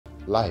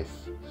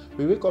Life.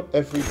 We wake up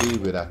every day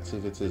with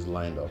activities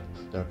lined up.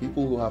 There are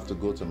people who have to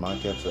go to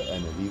market to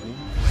earn a living.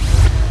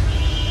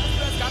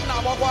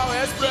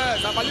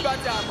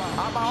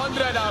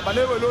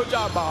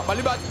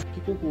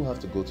 People who have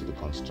to go to the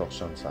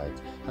construction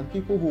site, and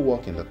people who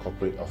work in the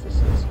corporate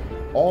offices,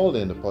 all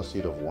in the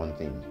pursuit of one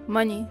thing.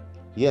 Money.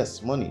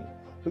 Yes, money.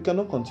 We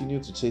cannot continue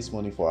to chase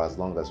money for as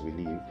long as we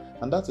live,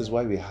 and that is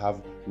why we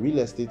have real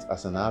estate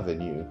as an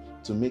avenue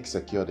to make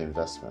secured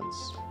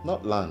investments,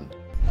 not land.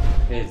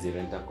 Here is the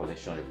rental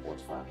collection report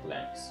for our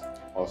clients.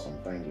 Awesome,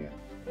 thank you.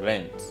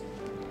 Rent.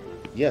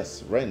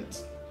 Yes,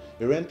 rent.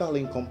 A rental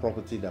income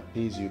property that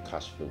pays you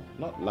cash flow,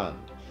 not land.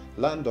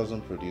 Land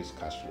doesn't produce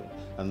cash flow,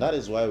 and that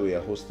is why we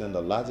are hosting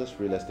the largest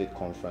real estate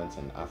conference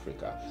in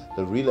Africa,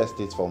 the Real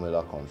Estate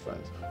Formula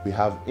Conference. We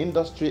have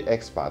industry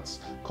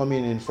experts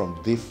coming in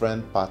from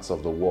different parts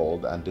of the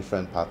world and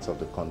different parts of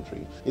the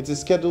country. It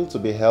is scheduled to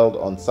be held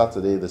on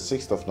Saturday, the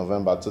 6th of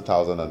November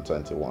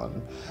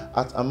 2021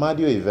 at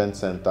Amadio Event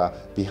Center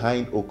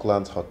behind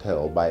Oakland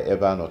Hotel by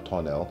Evan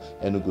O'Tonnell,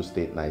 Enugu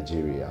State,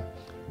 Nigeria.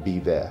 Be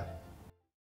there.